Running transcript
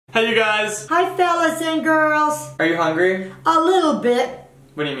Hey you guys! Hi fellas and girls. Are you hungry? A little bit.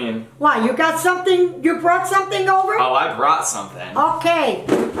 What do you mean? Why, you got something? You brought something over? Oh, I brought something. Okay.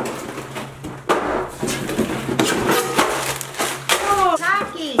 Oh,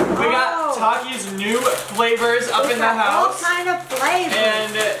 Takis. We got Takis new flavors up in the house. All kind of flavors.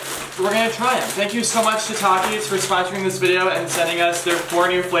 And we're gonna try them. Thank you so much to Takis for sponsoring this video and sending us their 4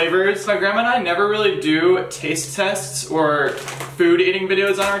 new flavors. My grandma and I never really do taste tests or food eating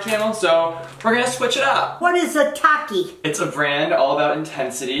videos on our channel, so we're gonna switch it up. What is a Taki? It's a brand all about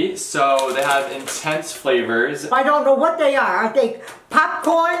intensity, so they have intense flavors. I don't know what they are. Are they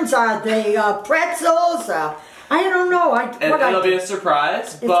popcorns? Are they pretzels? I don't know. It'll be a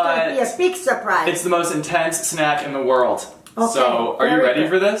surprise, it's gonna be a big surprise. It's the most intense snack in the world. Okay, so, are you ready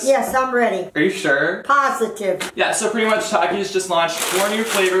for this? Yes, I'm ready. Are you sure? Positive. Yeah, so pretty much Takis just launched 4 new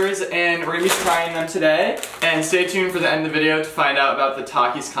flavors and we're gonna be trying them today. And stay tuned for the end of the video to find out about the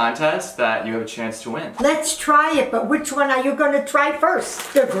Takis contest that you have a chance to win. Let's try it, but which one are you gonna try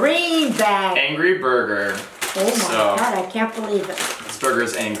first? The green bag. Angry Burger. Oh my God, I can't believe it. This burger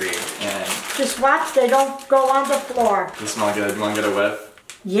is angry and... Just watch, they don't go on the floor. Does it smell good? You wanna get a whiff?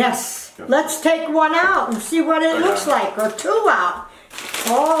 Yes. Let's take one out and see what it looks like, or 2 out.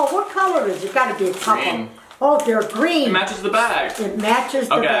 Oh, what color is it? Gotta be a couple. Green. Oh, they're green. It matches the bag. It matches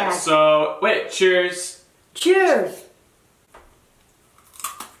the bag. Okay, so, wait, cheers. Cheers.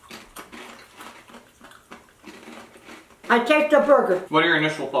 I take the burger. What are your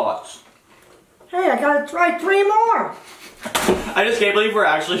initial thoughts? Hey, I gotta try 3 more. I just can't believe we're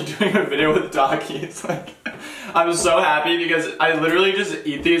actually doing a video with Takis. Like, I'm so happy because I literally just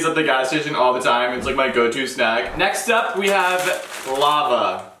eat these at the gas station all the time. It's like my go-to snack. Next up, we have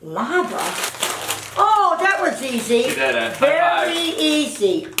lava. Lava? Oh, that was easy. You did it. Very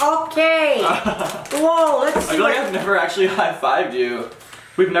easy. Okay. Whoa, let's see. I feel like I've never actually high-fived you.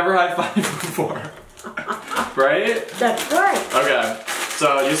 We've never high-fived before. Right? That's right. Okay,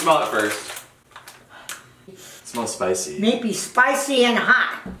 so you smell it first. It smells spicy. Maybe spicy and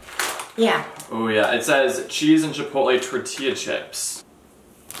hot. Yeah. Oh yeah, it says cheese and chipotle tortilla chips.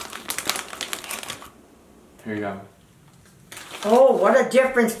 Here you go. Oh, what a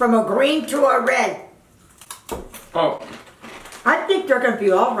difference from a green to a red. Oh. I think they're going to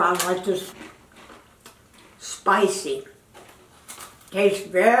be all around like this. Spicy. Tastes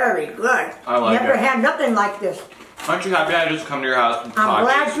very good. I like it. Never had nothing like this. Aren't you happy I just come to your house and I'm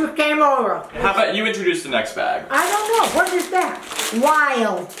glad you came over. How about you introduce the next bag? I don't know. What is that?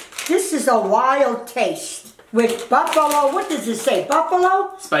 Wild. This is a wild taste. With buffalo, what does it say?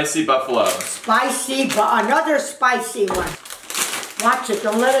 Buffalo? Spicy buffalo. Spicy, but another spicy one. Watch it,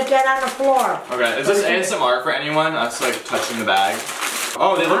 don't let it get on the floor. Okay, is this ASMR for anyone? Us like touching the bag?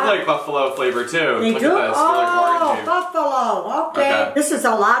 Oh, they look like buffalo flavor too. They look do? At this. Oh, like buffalo. Okay. This is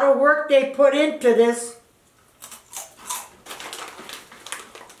a lot of work they put into this.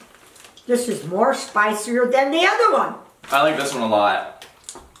 This is more spicier than the other one. I like this one a lot.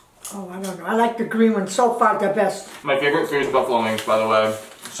 Oh, I don't know. I like the green one so far the best. My favorite food is buffalo wings, by the way.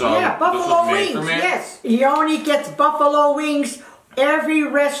 So yeah, buffalo wings, yes. He only gets buffalo wings every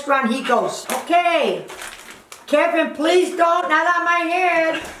restaurant he goes. Okay. Kevin, please don't. Not on my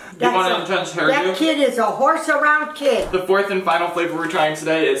head. You want an intense hairdo? That kid is a horse-around kid. The 4th and final flavor we're trying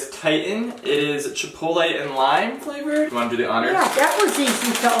today is Titan. It is chipotle and lime flavored. You want to do the honors? Yeah, that was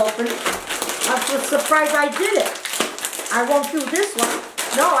easy to open. I'm just surprised I did it. I won't do this one.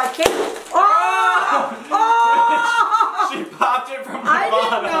 No, I can't. Oh! Oh! She popped it from the bottom. I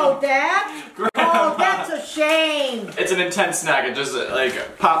bottom. didn't know that. Oh, that's a shame. It's an intense snack. It just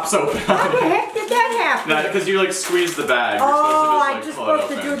like pops open. How the heck did that happen? No, because you like squeeze the bag. Oh, I'm just supposed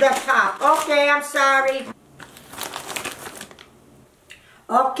to do the top. Okay, I'm sorry.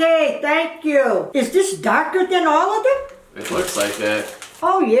 Okay, thank you. Is this darker than all of them? It looks like it.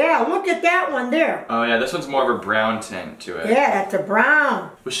 Oh yeah, look at that one there. Oh yeah, this one's more of a brown tint to it. Yeah, that's a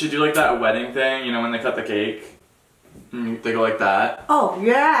brown. We should do like that wedding thing, you know, when they cut the cake. They go like that. Oh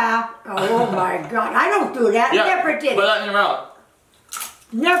yeah. Oh my God, I don't do that. Yeah, Never did. Put that in your mouth.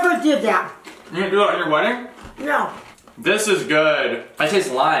 Never did that. You didn't do that on your wedding? No. This is good. I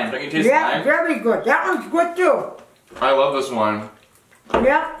taste lime. Don't you taste lime? Yeah, very good. That one's good too. I love this one.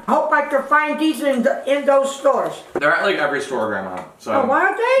 Yeah, hope I can find these in those stores. They're at like every store, Grandma. So. Oh,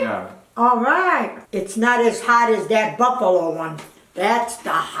 are they? Yeah. All right. It's not as hot as that buffalo one. That's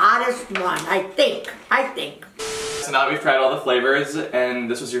the hottest one, I think. So now that we've tried all the flavors,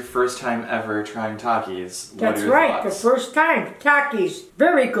 and this was your first time ever trying Takis. That's right, the first time. Takis.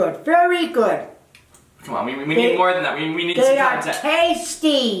 Very good, very good. Come on, we need more than that. We need some content. They are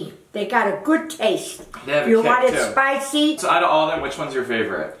tasty. They got a good taste. They have if you a kick want it too. spicy. So out of all of them, which one's your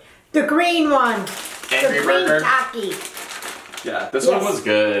favorite? The green one. Angry the green Burger? Takis. Yeah, this one was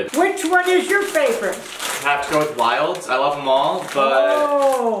good. Which one is your favorite? I have to go with Wilds. I love them all,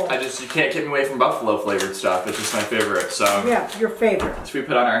 but you can't get me away from buffalo flavored stuff. It's just my favorite, so. Yeah, your favorite. Should we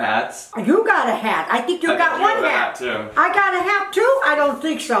put on our hats? You got a hat. I think you got one hat. Too. I got a hat too? I don't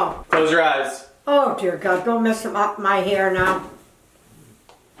think so. Close your eyes. Oh dear God, don't mess up my hair now.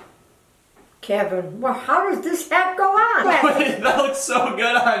 Kevin, well, how does this hat go on? Wait, that looks so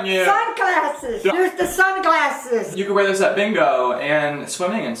good on you. Sunglasses. Here's the sunglasses. You could wear this at bingo and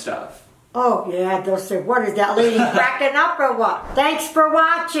swimming and stuff. Oh yeah, they'll say, what is that lady cracking up or what? Thanks for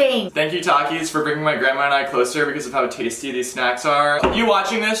watching. Thank you, Takis, for bringing my grandma and I closer because of how tasty these snacks are. You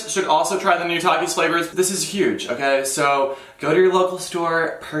watching this should also try the new Takis flavors. This is huge, okay? So go to your local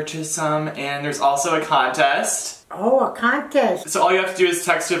store, purchase some, and there's also a contest. Oh, a contest. So all you have to do is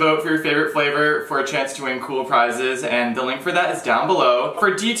text to vote for your favorite flavor for a chance to win cool prizes, and the link for that is down below.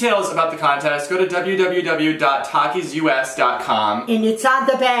 For details about the contest, go to www.takisus.com. And it's on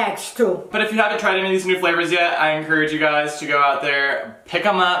the bags too. But if you haven't tried any of these new flavors yet, I encourage you guys to go out there, pick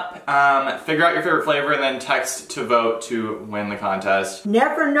them up, figure out your favorite flavor, and then text to vote to win the contest.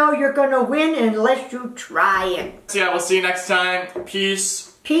 Never know you're gonna win unless you try it. So yeah, we'll see you next time.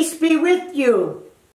 Peace. Peace be with you.